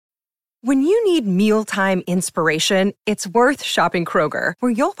When you need mealtime inspiration, it's worth shopping Kroger,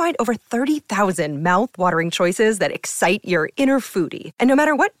 where you'll find over 30,000 mouth-watering choices that excite your inner foodie. And no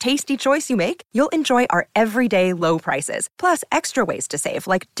matter what tasty choice you make, you'll enjoy our everyday low prices, plus extra ways to save,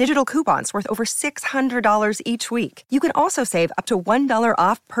 like digital coupons worth over $600 each week. You can also save up to $1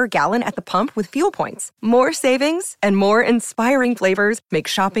 off per gallon at the pump with fuel points. More savings and more inspiring flavors make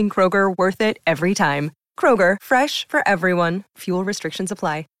shopping Kroger worth it every time. Kroger, fresh for everyone. Fuel restrictions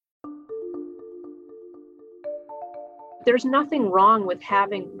apply. There's nothing wrong with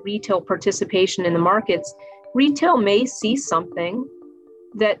having retail participation in the markets. Retail may see something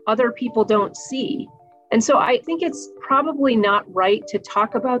that other people don't see. And so I think it's probably not right to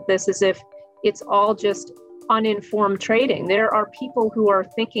talk about this as if it's all just uninformed trading. There are people who are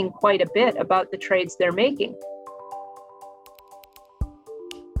thinking quite a bit about the trades they're making.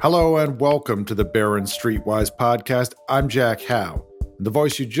 Hello and welcome to the Barron's Streetwise podcast. I'm Jack Howe. And the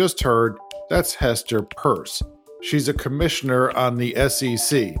voice you just heard, that's Hester Peirce. She's a commissioner on the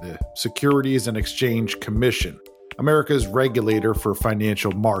SEC, the Securities and Exchange Commission, America's regulator for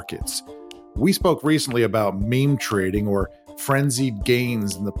financial markets. We spoke recently about meme trading, or frenzied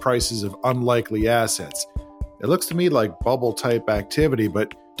gains in the prices of unlikely assets. It looks to me like bubble-type activity,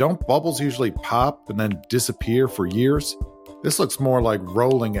 but don't bubbles usually pop and then disappear for years? This looks more like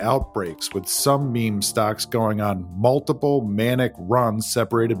rolling outbreaks, with some meme stocks going on multiple manic runs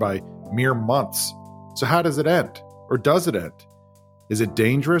separated by mere months. So how does it end? Or does it end? Is it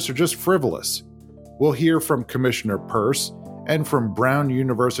dangerous or just frivolous? We'll hear from Commissioner Peirce and from Brown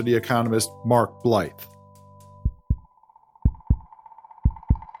University economist Mark Blyth.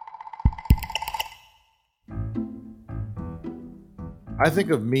 I think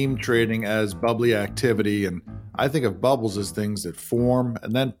of meme trading as bubbly activity, and I think of bubbles as things that form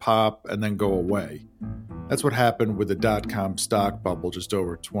and then pop and then go away. That's what happened with the dot-com stock bubble just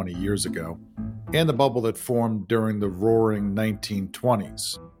over 20 years ago, and the bubble that formed during the roaring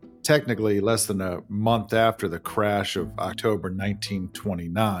 1920s. Technically, less than a month after the crash of October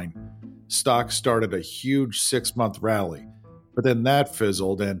 1929, stocks started a huge 6-month rally, but then that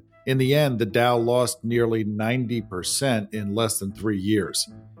fizzled, and in the end, the Dow lost nearly 90% in less than 3 years,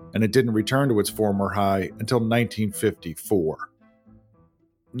 and it didn't return to its former high until 1954.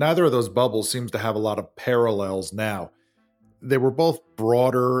 Neither of those bubbles seems to have a lot of parallels now. They were both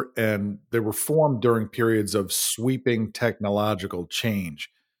broader, and they were formed during periods of sweeping technological change.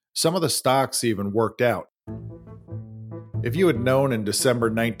 Some of the stocks even worked out. If you had known in December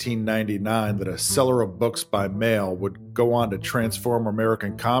 1999 that a seller of books by mail would go on to transform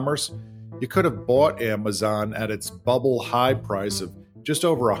American commerce, you could have bought Amazon at its bubble high price of just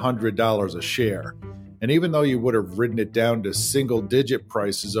over $100 a share. And even though you would have ridden it down to single-digit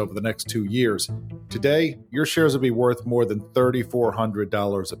prices over the next 2 years, today your shares would be worth more than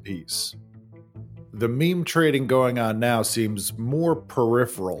 $3,400 apiece. The meme trading going on now seems more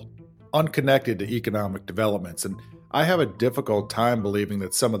peripheral, unconnected to economic developments, and I have a difficult time believing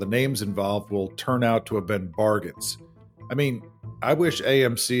that some of the names involved will turn out to have been bargains. I mean, I wish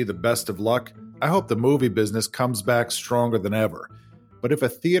AMC the best of luck. I hope the movie business comes back stronger than ever. But if a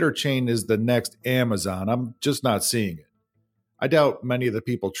theater chain is the next Amazon, I'm just not seeing it. I doubt many of the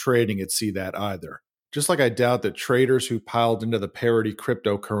people trading it see that either. Just like I doubt that traders who piled into the parody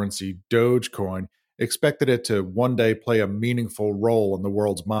cryptocurrency Dogecoin expected it to one day play a meaningful role in the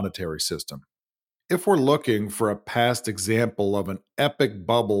world's monetary system. If we're looking for a past example of an epic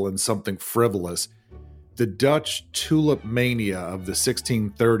bubble in something frivolous, the Dutch tulip mania of the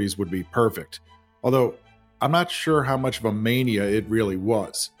 1630s would be perfect, although I'm not sure how much of a mania it really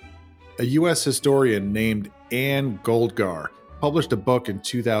was. A U.S. historian named Anne Goldgar published a book in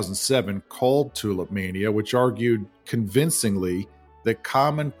 2007 called Tulip Mania, which argued convincingly that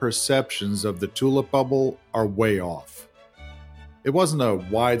common perceptions of the tulip bubble are way off. It wasn't a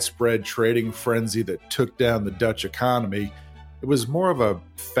widespread trading frenzy that took down the Dutch economy. It was more of a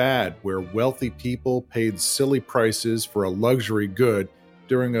fad where wealthy people paid silly prices for a luxury good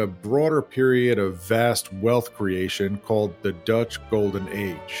during a broader period of vast wealth creation called the Dutch Golden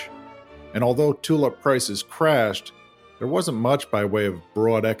Age. And although tulip prices crashed, there wasn't much by way of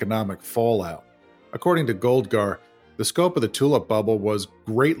broad economic fallout. According to Goldgar, the scope of the tulip bubble was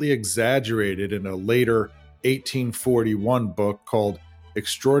greatly exaggerated in a later 1841 book called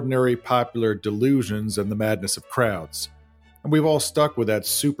Extraordinary Popular Delusions and the Madness of Crowds. And we've all stuck with that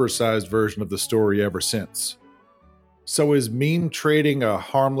supersized version of the story ever since. So is meme trading a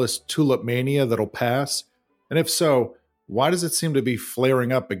harmless tulip mania that'll pass? And if so, why does it seem to be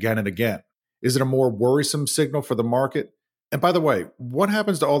flaring up again and again? Is it a more worrisome signal for the market? And by the way, what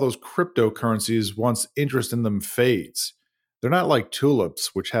happens to all those cryptocurrencies once interest in them fades? They're not like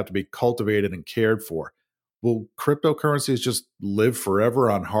tulips, which have to be cultivated and cared for. Will cryptocurrencies just live forever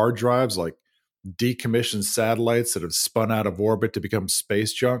on hard drives like decommissioned satellites that have spun out of orbit to become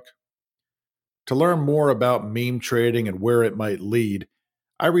space junk? To learn more about meme trading and where it might lead,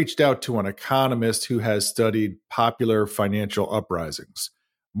 I reached out to an economist who has studied popular financial uprisings,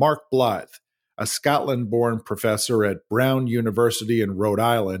 Mark Blyth, a Scotland-born professor at Brown University in Rhode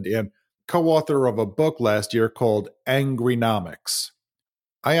Island and co-author of a book last year called Angrynomics.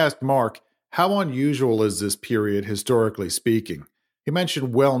 I asked Mark, how unusual is this period historically speaking? He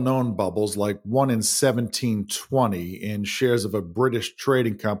mentioned well-known bubbles like one in 1720 in shares of a British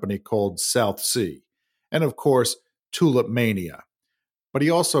trading company called South Sea, and of course, tulip mania. But he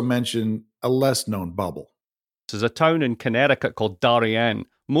also mentioned a less-known bubble. There's a town in Connecticut called Darien.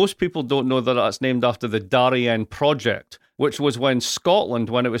 Most people don't know that it's named after the Darien Project, which was when Scotland,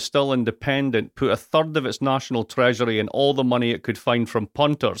 when it was still independent, put a third of its national treasury and all the money it could find from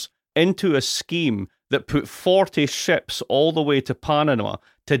punters into a scheme that put 40 ships all the way to Panama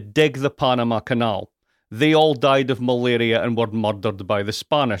to dig the Panama Canal. They all died of malaria and were murdered by the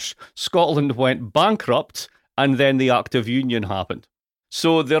Spanish. Scotland went bankrupt, and then the Act of Union happened.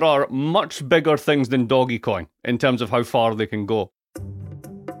 So there are much bigger things than Dogecoin in terms of how far they can go.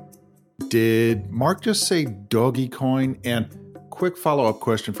 Did Mark just say Dogecoin? And quick follow-up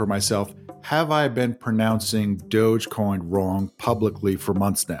question for myself. Have I been pronouncing Dogecoin wrong publicly for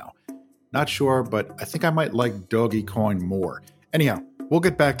months now? Not sure, but I think I might like Dogecoin more. Anyhow, we'll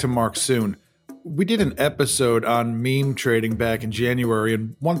get back to Mark soon. We did an episode on meme trading back in January,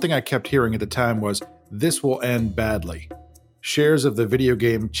 and one thing I kept hearing at the time was, this will end badly. Shares of the video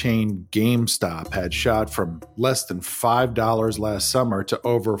game chain GameStop had shot from less than $5 last summer to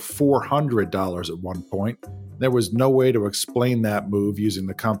over $400 at one point. There was no way to explain that move using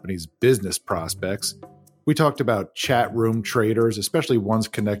the company's business prospects. We talked about chat room traders, especially ones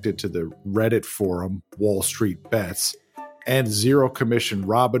connected to the Reddit forum Wall Street Bets, and zero-commission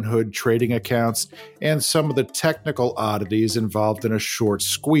Robinhood trading accounts, and some of the technical oddities involved in a short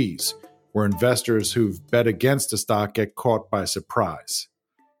squeeze, where investors who've bet against a stock get caught by surprise.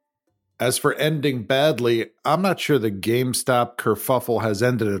 As for ending badly, I'm not sure the GameStop kerfuffle has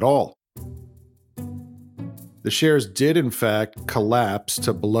ended at all. The shares did, in fact, collapse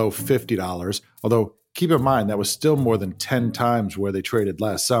to below $50, although keep in mind that was still more than 10 times where they traded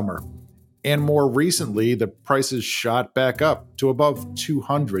last summer. And more recently, the prices shot back up to above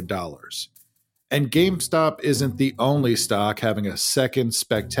 $200. And GameStop isn't the only stock having a second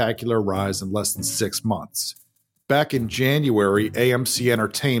spectacular rise in less than 6 months. Back in January, AMC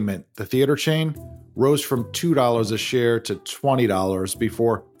Entertainment, the theater chain, rose from $2 a share to $20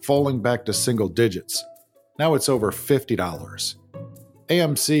 before falling back to single digits. Now it's over $50.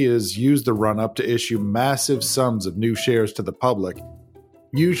 AMC has used the run-up to issue massive sums of new shares to the public.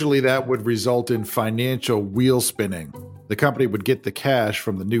 Usually that would result in financial wheel spinning. The company would get the cash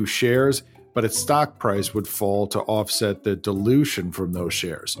from the new shares, but its stock price would fall to offset the dilution from those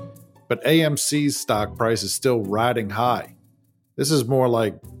shares. But AMC's stock price is still riding high. This is more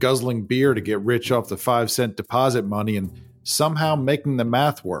like guzzling beer to get rich off the 5-cent deposit money and somehow making the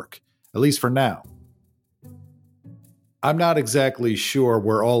math work, at least for now. I'm not exactly sure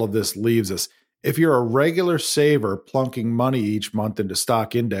where all of this leaves us. If you're a regular saver plunking money each month into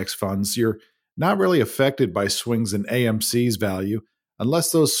stock index funds, you're not really affected by swings in AMC's value,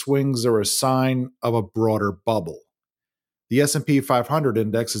 unless those swings are a sign of a broader bubble. The S&P 500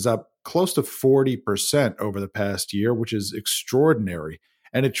 index is up close to 40% over the past year, which is extraordinary,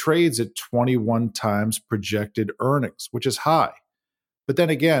 and it trades at 21 times projected earnings, which is high. But then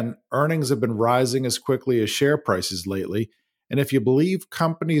again, earnings have been rising as quickly as share prices lately, and if you believe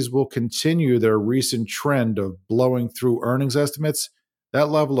companies will continue their recent trend of blowing through earnings estimates, that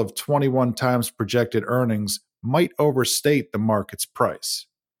level of 21 times projected earnings might overstate the market's price.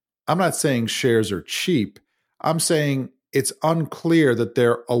 I'm not saying shares are cheap. I'm saying it's unclear that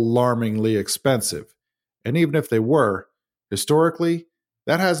they're alarmingly expensive. And even if they were, historically,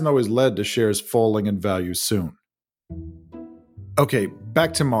 that hasn't always led to shares falling in value soon. Okay,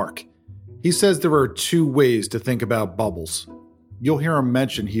 back to Mark. He says there are 2 ways to think about bubbles. You'll hear him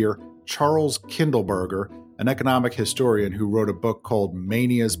mention here Charles Kindleberger, an economic historian who wrote a book called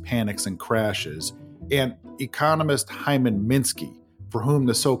Manias, Panics, and Crashes, and economist Hyman Minsky, for whom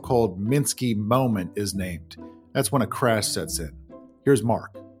the so-called Minsky moment is named. That's when a crash sets in. Here's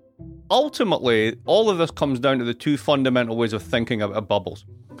Mark. Ultimately, all of this comes down to the 2 fundamental ways of thinking about bubbles.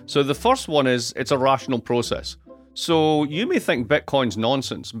 So the first one is it's a rational process. So you may think Bitcoin's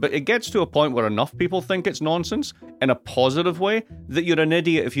nonsense, but it gets to a point where enough people think it's nonsense in a positive way that you're an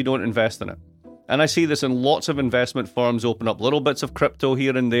idiot if you don't invest in it. And I see this in lots of investment firms open up little bits of crypto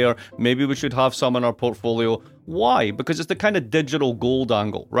here and there. Maybe we should have some in our portfolio. Why? Because it's the kind of digital gold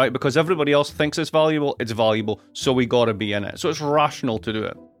angle, right? Because everybody else thinks it's valuable, so we got to be in it. So it's rational to do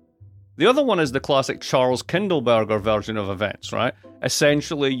it. The other one is the classic Charles Kindleberger version of events, right?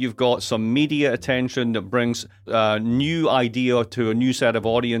 Essentially, you've got some media attention that brings a new idea to a new set of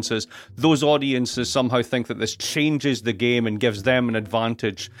audiences. Those audiences somehow think that this changes the game and gives them an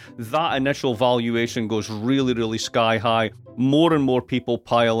advantage. That initial valuation goes really, really sky high. More and more people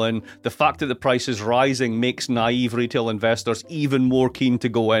pile in. The fact that the price is rising makes naive retail investors even more keen to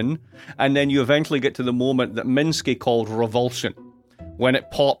go in. And then you eventually get to the moment that Minsky called revulsion, when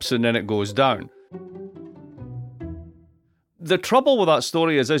it pops and then it goes down. The trouble with that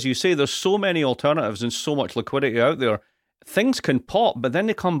story is, as you say, there's so many alternatives and so much liquidity out there. Things can pop, but then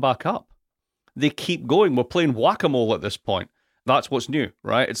they come back up. They keep going. We're playing whack-a-mole at this point. That's what's new,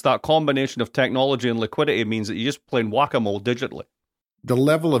 right? It's that combination of technology and liquidity means that you're just playing whack-a-mole digitally. The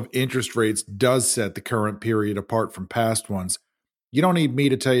level of interest rates does set the current period apart from past ones. You don't need me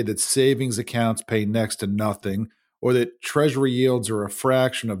to tell you that savings accounts pay next to nothing, or that treasury yields are a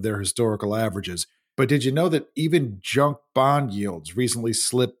fraction of their historical averages. But did you know that even junk bond yields recently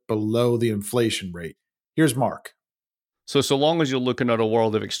slipped below the inflation rate? Here's Mark. So long as you're looking at a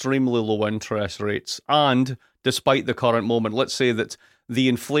world of extremely low interest rates, and despite the current moment, let's say that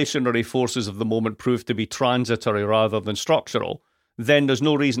the inflationary forces of the moment prove to be transitory rather than structural, then there's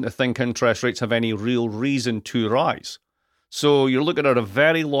no reason to think interest rates have any real reason to rise. So you're looking at a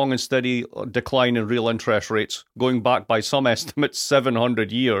very long and steady decline in real interest rates, going back by some estimates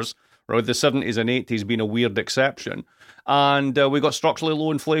 700 years, right? The 70s and 80s being a weird exception. And we got structurally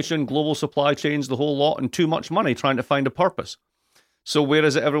low inflation, global supply chains, the whole lot, and too much money trying to find a purpose. So where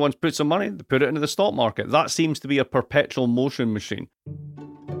is it everyone's put some money? They put it into the stock market. That seems to be a perpetual motion machine.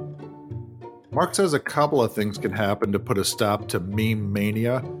 Mark says a couple of things can happen to put a stop to meme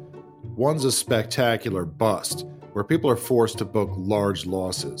mania. One's a spectacular bust, where people are forced to book large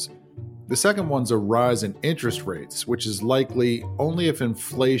losses. The second one's a rise in interest rates, which is likely only if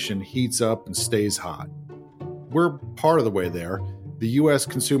inflation heats up and stays hot. We're part of the way there. The U.S.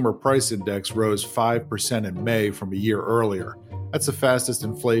 Consumer Price Index rose 5% in May from a year earlier. That's the fastest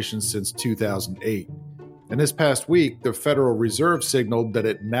inflation since 2008. And this past week, the Federal Reserve signaled that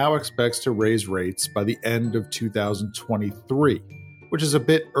it now expects to raise rates by the end of 2023, which is a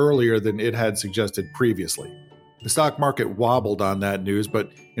bit earlier than it had suggested previously. The stock market wobbled on that news, but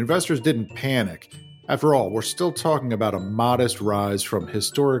investors didn't panic. After all, we're still talking about a modest rise from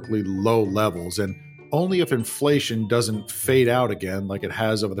historically low levels, and only if inflation doesn't fade out again like it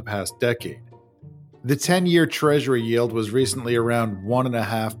has over the past decade. The 10-year Treasury yield was recently around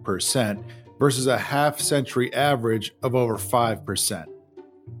 1.5% versus a half-century average of over 5%.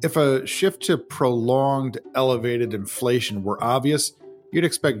 If a shift to prolonged elevated inflation were obvious, you'd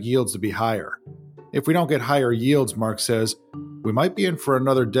expect yields to be higher. If we don't get higher yields, Mark says, we might be in for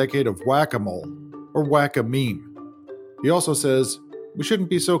another decade of whack-a-mole, or whack-a-meme. He also says, we shouldn't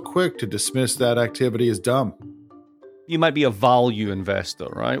be so quick to dismiss that activity as dumb. You might be a value investor,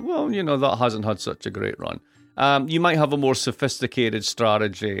 right? Well, that hasn't had such a great run. You might have a more sophisticated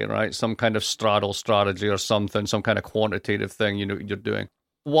strategy, right? Some kind of straddle strategy or something, some kind of quantitative thing you're doing.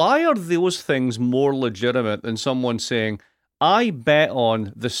 Why are those things more legitimate than someone saying, I bet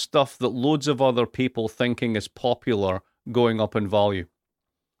on the stuff that loads of other people thinking is popular going up in value?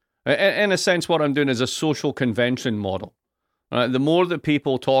 In a sense, what I'm doing is a social convention model. Right? The more that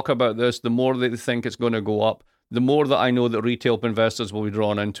people talk about this, the more they think it's going to go up, the more that I know that retail investors will be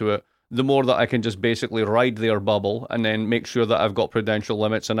drawn into it, the more that I can just basically ride their bubble and then make sure that I've got prudential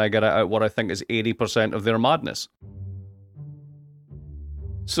limits and I get out what I think is 80% of their madness.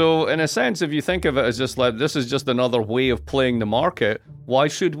 So in a sense, if you think of it as just like, this is just another way of playing the market, why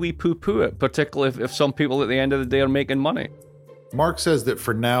should we poo-poo it, particularly if some people at the end of the day are making money? Mark says that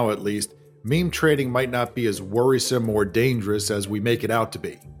for now, at least, meme trading might not be as worrisome or dangerous as we make it out to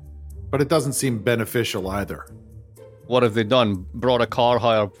be. But it doesn't seem beneficial either. What have they done? Brought a car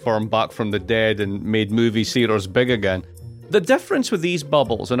hire firm back from the dead and made movie theaters big again? The difference with these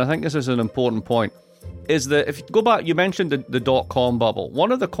bubbles, and I think this is an important point, is that if you go back, you mentioned the dot-com bubble.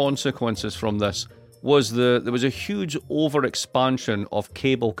 One of the consequences from this was there was a huge overexpansion of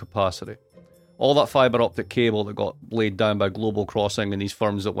cable capacity. All that fiber optic cable that got laid down by Global Crossing and these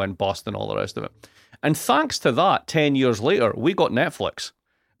firms that went bust and all the rest of it. And thanks to that, 10 years later, we got Netflix.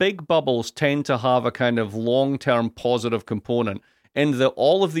 Big bubbles tend to have a kind of long-term positive component in that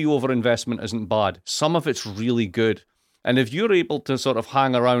all of the overinvestment isn't bad. Some of it's really good. And if you're able to sort of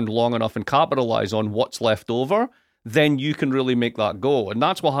hang around long enough and capitalize on what's left over, then you can really make that go. And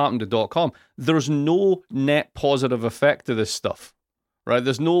that's what happened to .com. There's no net positive effect to this stuff, right?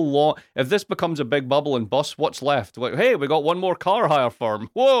 There's no law. If this becomes a big bubble and bust, what's left? Like, hey, we got one more car hire firm.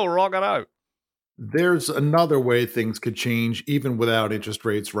 Whoa, rock it out. There's another way things could change even without interest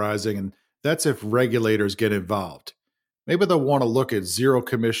rates rising, and that's if regulators get involved. Maybe they'll want to look at zero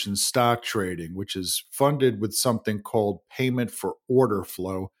commission stock trading, which is funded with something called payment for order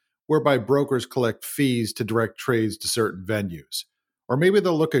flow, whereby brokers collect fees to direct trades to certain venues. Or maybe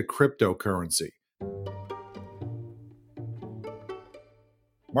they'll look at cryptocurrency.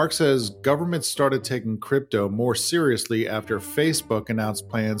 Mark says governments started taking crypto more seriously after Facebook announced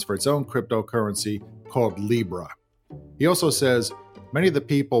plans for its own cryptocurrency called Libra. He also says many of the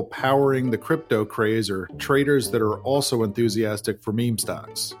people powering the crypto craze are traders that are also enthusiastic for meme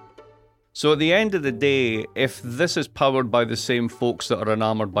stocks. So at the end of the day, if this is powered by the same folks that are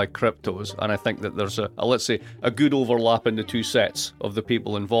enamored by cryptos, and I think that there's let's say, a good overlap in the two sets of the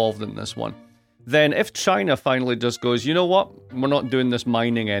people involved in this one, then if China finally just goes, you know what, we're not doing this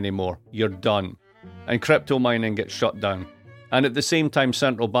mining anymore, you're done, and crypto mining gets shut down, and at the same time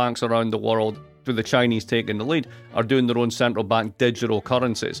central banks around the world, with the Chinese taking the lead, are doing their own central bank digital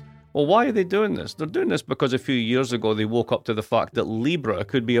currencies. Well, why are they doing this? They're doing this because a few years ago they woke up to the fact that Libra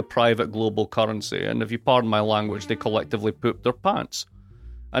could be a private global currency, and if you pardon my language, they collectively pooped their pants.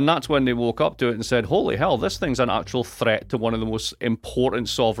 And that's when they woke up to it and said, holy hell, this thing's an actual threat to one of the most important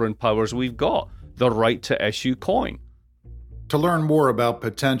sovereign powers we've got, the right to issue coin. To learn more about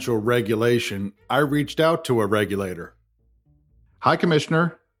potential regulation, I reached out to a regulator. Hi,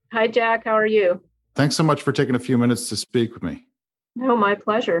 Commissioner. Hi, Jack. How are you? Thanks so much for taking a few minutes to speak with me. No, my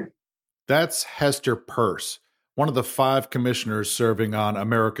pleasure. That's Hester Peirce, one of the 5 commissioners serving on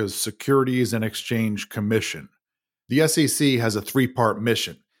America's Securities and Exchange Commission. The SEC has a 3-part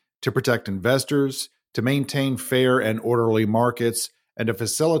mission: to protect investors, to maintain fair and orderly markets, and to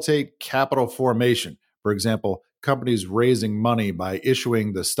facilitate capital formation. For example, companies raising money by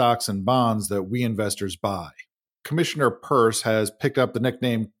issuing the stocks and bonds that we investors buy. Commissioner Peirce has picked up the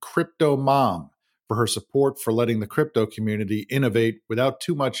nickname Crypto Mom for her support for letting the crypto community innovate without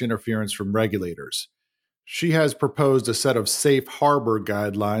too much interference from regulators. She has proposed a set of safe harbor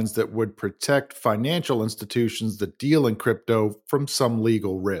guidelines that would protect financial institutions that deal in crypto from some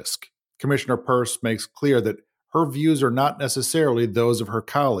legal risk. Commissioner Peirce makes clear that her views are not necessarily those of her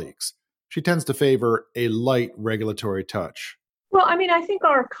colleagues. She tends to favor a light regulatory touch. Well, I mean, I think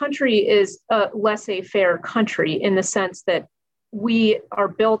our country is a laissez-faire country in the sense that we are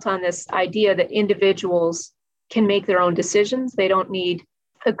built on this idea that individuals can make their own decisions. They don't need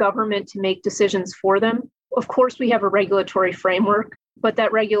a government to make decisions for them. Of course, we have a regulatory framework, but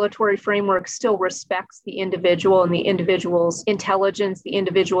that regulatory framework still respects the individual and the individual's intelligence, the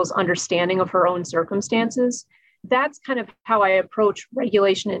individual's understanding of her own circumstances. That's kind of how I approach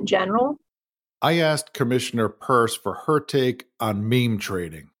regulation in general. I asked Commissioner Peirce for her take on meme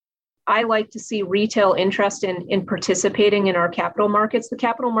trading. I like to see retail interest in participating in our capital markets. The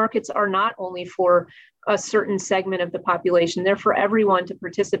capital markets are not only for a certain segment of the population, they're for everyone to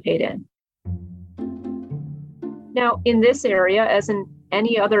participate in. Now, in this area, as in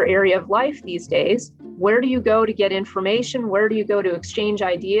any other area of life these days, where do you go to get information? Where do you go to exchange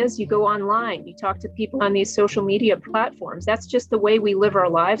ideas? You go online. You talk to people on these social media platforms. That's just the way we live our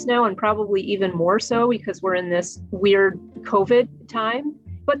lives now, and probably even more so because we're in this weird COVID time.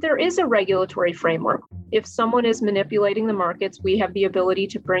 But there is a regulatory framework. If someone is manipulating the markets, we have the ability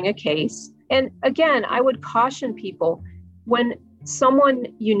to bring a case. And again, I would caution people when someone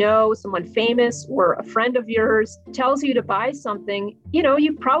you know, someone famous or a friend of yours tells you to buy something,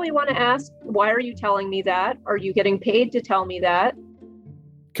 you probably want to ask, why are you telling me that? Are you getting paid to tell me that?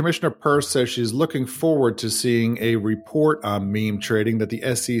 Commissioner Peirce says she's looking forward to seeing a report on meme trading that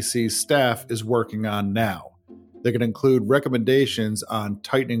the SEC staff is working on now. They can include recommendations on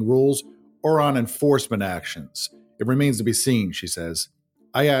tightening rules or on enforcement actions. It remains to be seen, she says.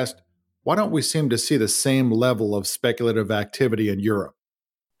 I asked, why don't we seem to see the same level of speculative activity in Europe?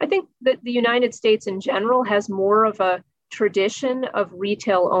 I think that the United States in general has more of a tradition of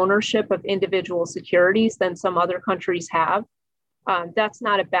retail ownership of individual securities than some other countries have. That's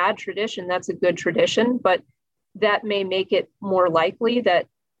not a bad tradition. That's a good tradition, but that may make it more likely that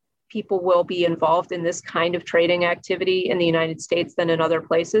people will be involved in this kind of trading activity in the United States than in other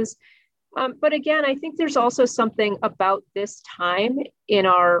places. But again, I think there's also something about this time in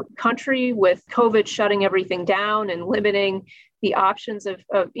our country with COVID shutting everything down and limiting the options of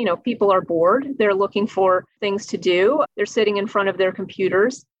people are bored. They're looking for things to do. They're sitting in front of their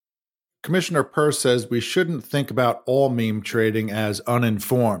computers. Commissioner Peirce says we shouldn't think about all meme trading as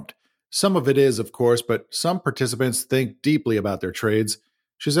uninformed. Some of it is, of course, but some participants think deeply about their trades.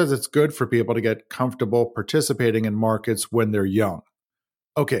 She says it's good for people to get comfortable participating in markets when they're young.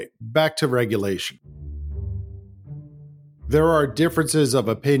 Okay, back to regulation. There are differences of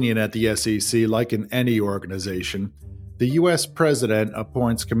opinion at the SEC, like in any organization. The U.S. president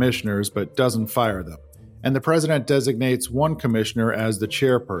appoints commissioners but doesn't fire them, and the president designates one commissioner as the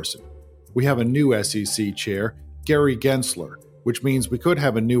chairperson. We have a new SEC chair, Gary Gensler, which means we could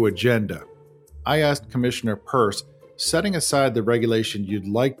have a new agenda. I asked Commissioner Peirce, setting aside the regulation you'd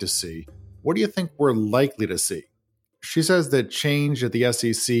like to see, what do you think we're likely to see? She says that change at the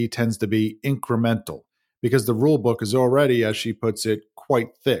SEC tends to be incremental, because the rulebook is already, as she puts it,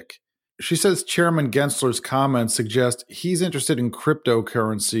 quite thick. She says Chairman Gensler's comments suggest he's interested in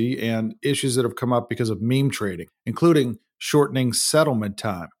cryptocurrency and issues that have come up because of meme trading, including shortening settlement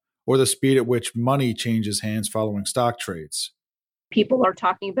time or the speed at which money changes hands following stock trades. People are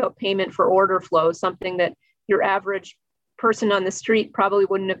talking about payment for order flow, something that your average person on the street probably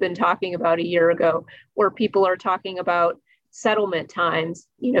wouldn't have been talking about a year ago, or people are talking about settlement times.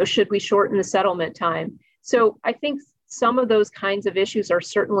 Should we shorten the settlement time? So I think some of those kinds of issues are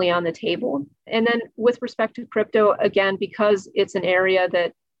certainly on the table. And then with respect to crypto, again, because it's an area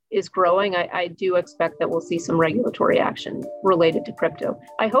that is growing, I do expect that we'll see some regulatory action related to crypto.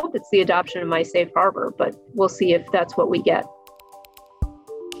 I hope it's the adoption of my safe harbor, but we'll see if that's what we get.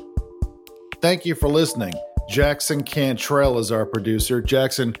 Thank you for listening. Jackson Cantrell is our producer.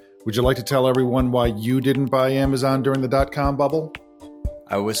 Jackson, would you like to tell everyone why you didn't buy Amazon during the dot-com bubble?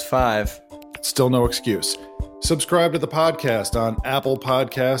 I was 5. Still no excuse. Subscribe to the podcast on Apple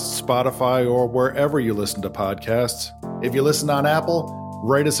Podcasts, Spotify, or wherever you listen to podcasts. If you listen on Apple,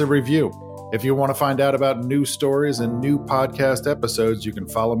 write us a review. If you want to find out about new stories and new podcast episodes, you can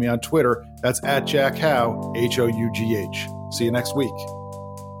follow me on Twitter. That's @JackHough, Hough. See you next week.